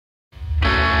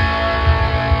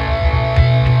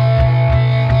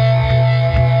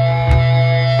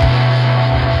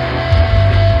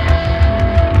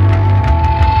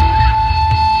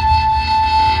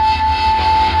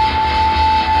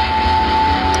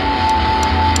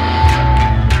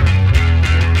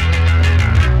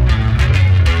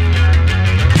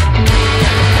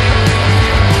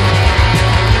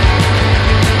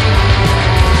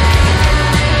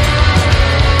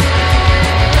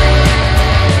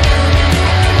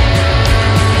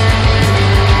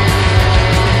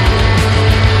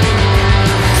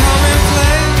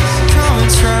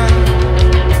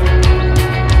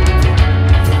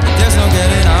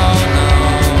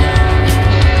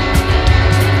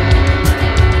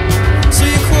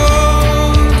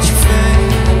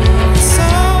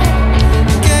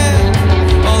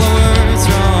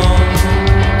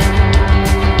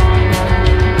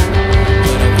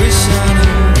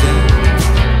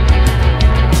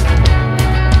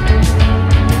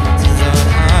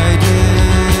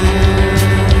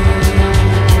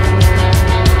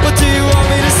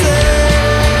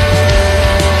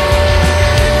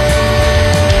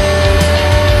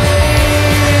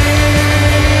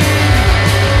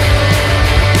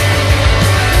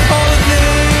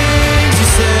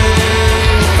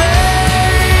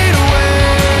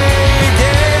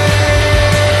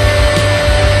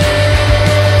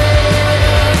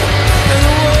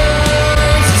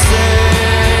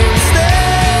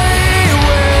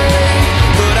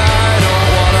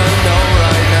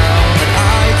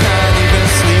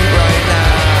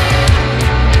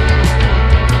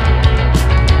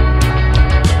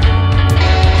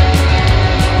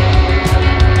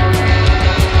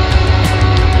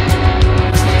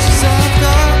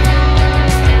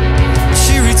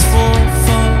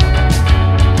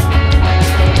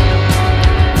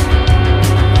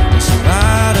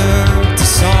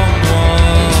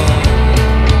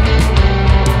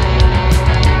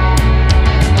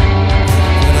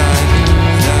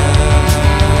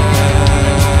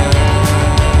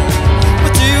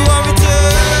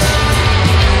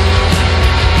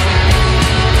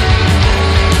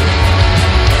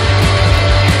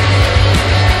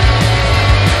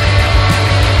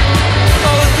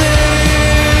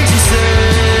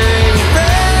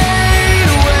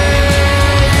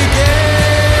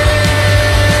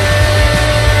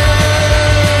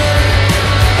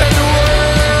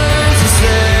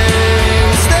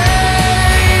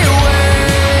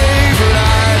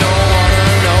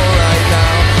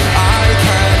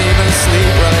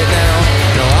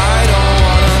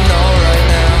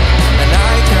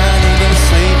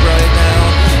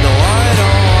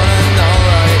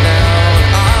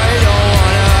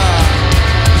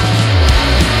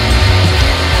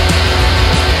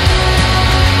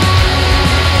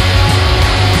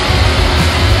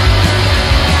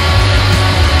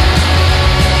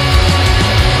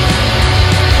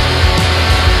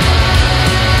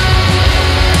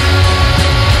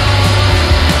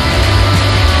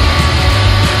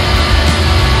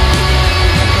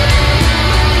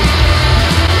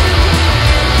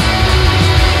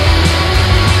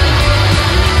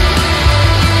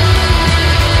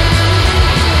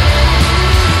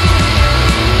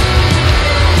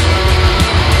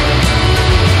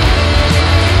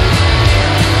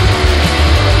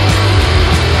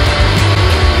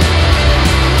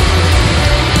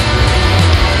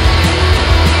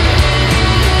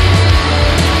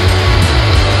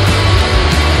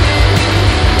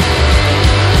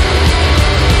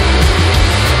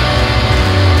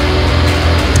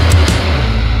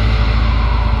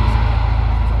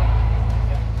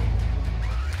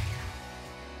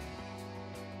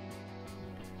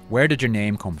Where did your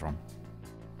name come from?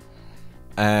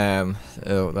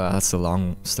 Oh, that's a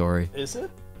long story. Is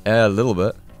it? A little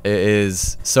bit. It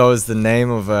is. So it's the name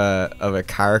of a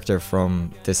character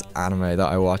from this anime that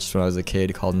I watched when I was a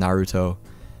kid called Naruto,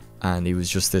 and he was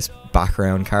just this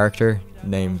background character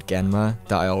named GENMA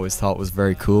that I always thought was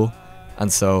very cool,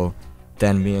 and so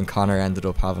then me and Connor ended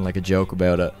up having like a joke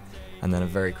about it, and then it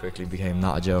very quickly became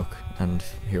not a joke, and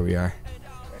here we are.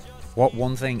 What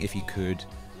one thing, if you could,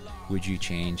 would you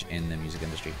change in the music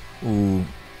industry? Ooh,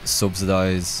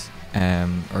 subsidize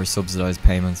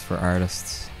payments for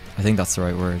artists. I think that's the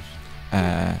right word.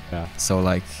 Yeah. So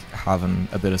like having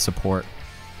a bit of support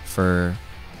for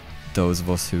those of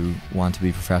us who want to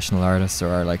be professional artists or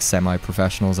are like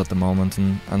semi-professionals at the moment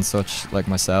and such, like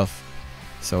myself.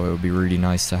 So it would be really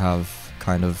nice to have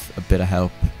kind of a bit of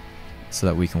help so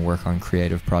that we can work on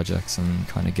creative projects and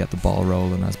kind of get the ball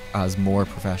rolling as more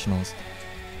professionals.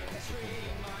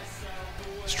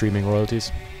 Streaming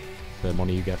royalties, the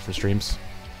money you get for streams,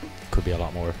 could be a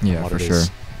lot more. Yeah, for sure.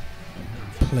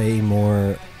 Play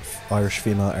more Irish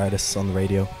female artists on the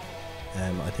radio.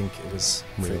 I think it was,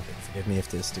 forgive me if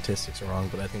the statistics are wrong,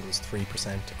 but I think it was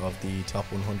 3% of the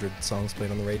top 100 songs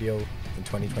played on the radio in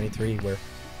 2023 were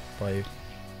by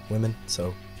women,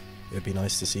 so it would be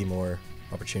nice to see more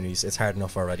opportunities. It's hard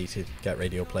enough already to get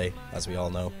radio play, as we all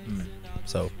know.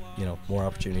 So, you know, more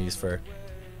opportunities for,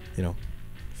 you know,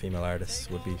 female artists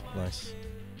would be nice.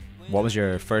 What was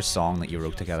your first song that you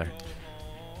wrote together?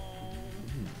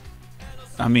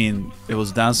 I mean, it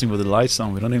was Dancing with the Lights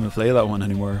song. We don't even play that one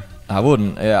anymore. I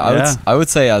wouldn't. Yeah, I would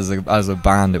say as a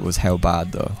band it was How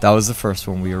Bad though. That was the first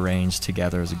one we arranged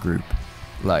together as a group,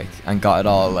 like, and got it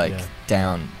all like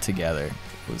down together.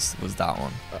 Was that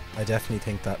one? I definitely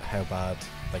think that How Bad,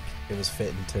 like, it was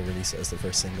fitting to release it as the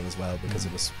first single as well, because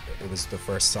it was the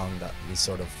first song that we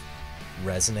sort of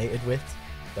resonated with,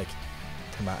 like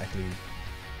thematically,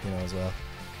 you know, as well.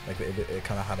 Like it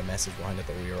kind of had a message behind it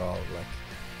that we were all like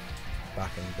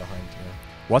backing behind, you know.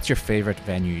 What's your favourite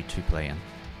venue to play in?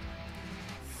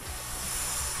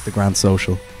 The Grand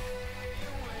Social.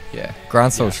 Yeah,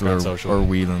 Grand Social, Grand or Social.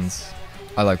 Whelan's.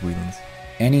 I like Whelan's.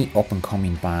 Any up and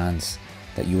coming bands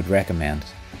that you would recommend?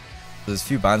 There's a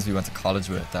few bands we went to college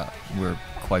with that we're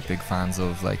quite big fans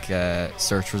of, like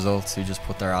Search Results, who just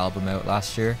put their album out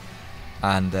last year,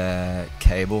 and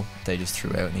Cable, they just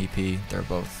threw out an EP. They're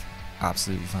both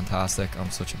absolutely fantastic. I'm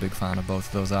such a big fan of both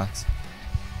of those acts.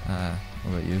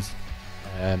 What about you?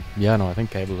 Yeah, no, I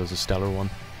think Cable is a stellar one.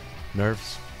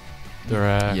 Nerves.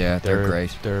 They're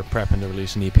great. They're prepping to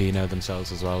release an EP now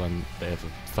themselves as well, and they have a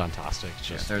fantastic.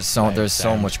 Just There's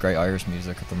so much great Irish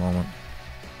music at the moment.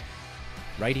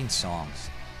 Writing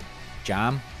songs,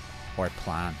 jam or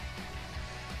plan?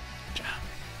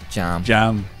 Jam.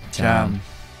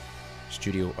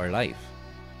 Studio or live?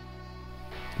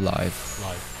 Live.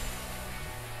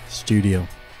 Studio.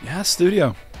 Yeah,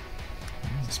 studio.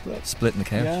 Split in the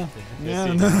couch.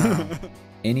 Yeah.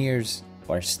 In-ears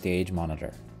or stage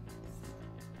monitor?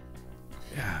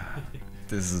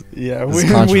 This is Yeah, This is we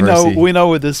controversy. know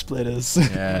what this split is.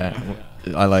 yeah.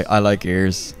 I like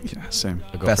ears. Yeah, same.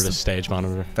 I go Best for the of- stage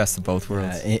monitor. Best of both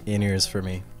worlds. In-ears for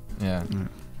me. Yeah.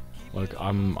 Like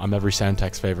I'm every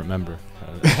Soundtech's favorite member.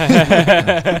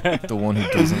 The one who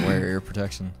doesn't wear ear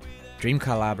protection. Dream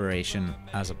collaboration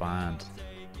as a band?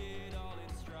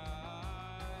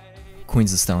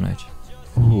 Queens of Stone Age.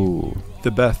 Ooh, The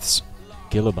Beths.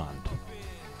 Gilliband.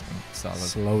 Solid.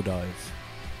 Slow Dive.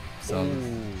 Solid.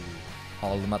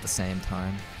 All of them at the same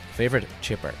time. Favorite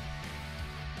chipper?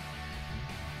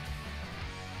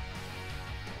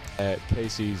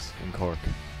 Casey's in Cork.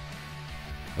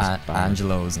 That's a band.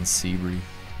 Angelo's and Seabury.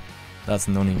 That's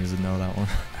none of you would know that one.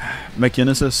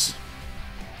 McGuinness's.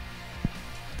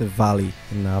 The Valley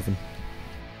in Navan.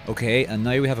 Okay, and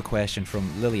now we have a question from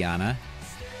Liliana,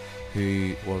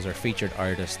 who was our featured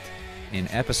artist in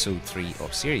episode 3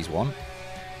 of series 1,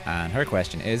 and her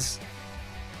question is: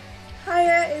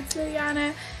 Hiya, it's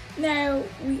Liliana. Now,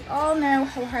 we all know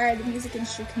how hard the music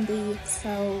industry can be,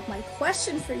 so my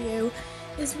question for you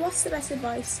is, what's the best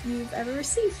advice you've ever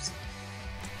received?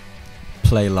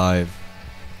 Play live.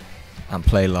 And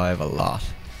play live a lot.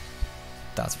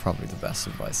 That's probably the best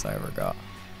advice I ever got.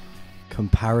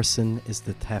 Comparison is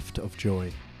the theft of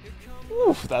joy.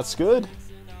 Oof, that's good.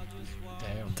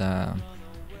 Damn.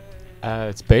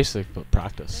 It's basic, but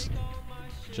practice.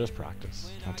 Just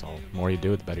practice. That's all. The more you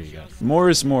do it, the better you get. More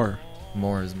is more.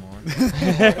 More is more.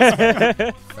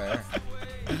 Fair.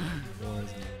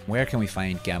 where can we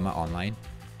find GENMA online?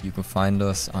 You can find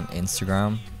us on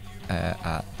Instagram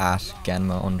at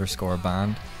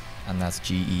 @GENMA_band, and that's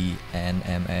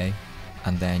GENMA.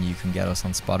 And then you can get us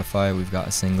on Spotify. We've got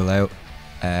a single out,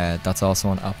 That's also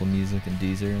on Apple Music and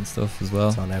Deezer and stuff as well.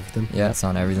 It's on everything. Yeah, it's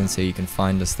on everything, so you can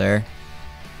find us there.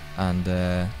 And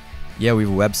yeah, we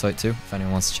have a website too. If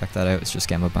anyone wants to check that out, it's just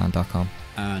GENMAband.com.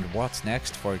 And what's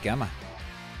next for GENMA?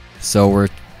 So we're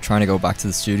trying to go back to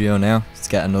the studio now. Let's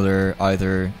get another,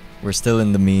 either we're still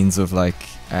in the means of like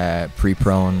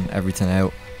pre-pro and everything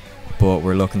out, but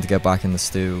we're looking to get back in the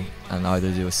stew and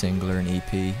either do a single or an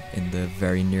EP in the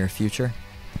very near future.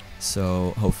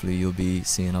 So hopefully you'll be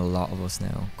seeing a lot of us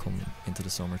now come into the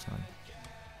summertime.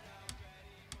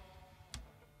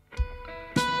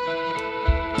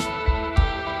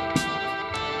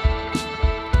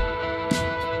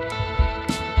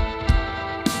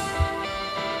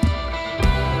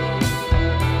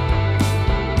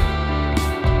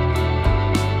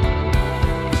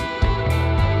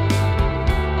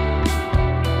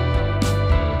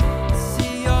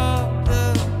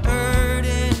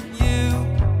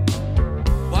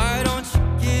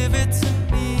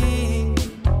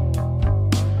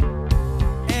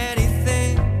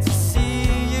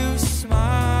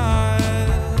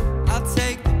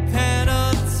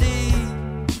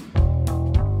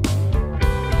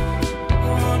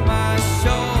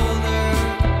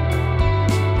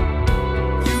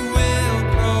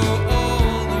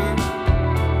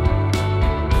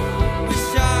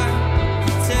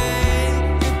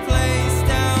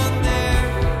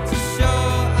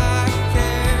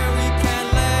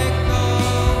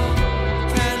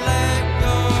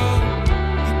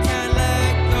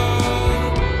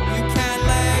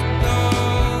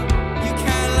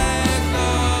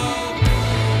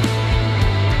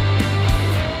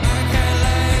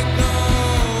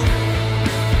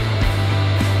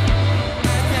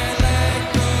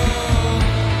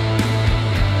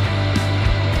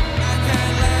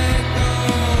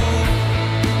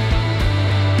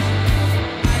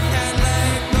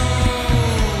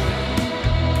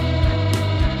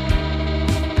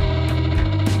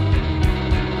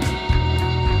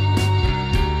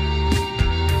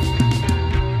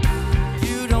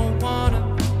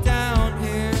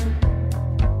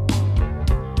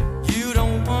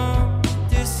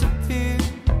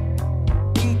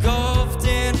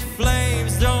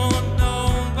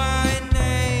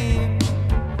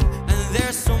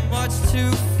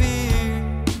 To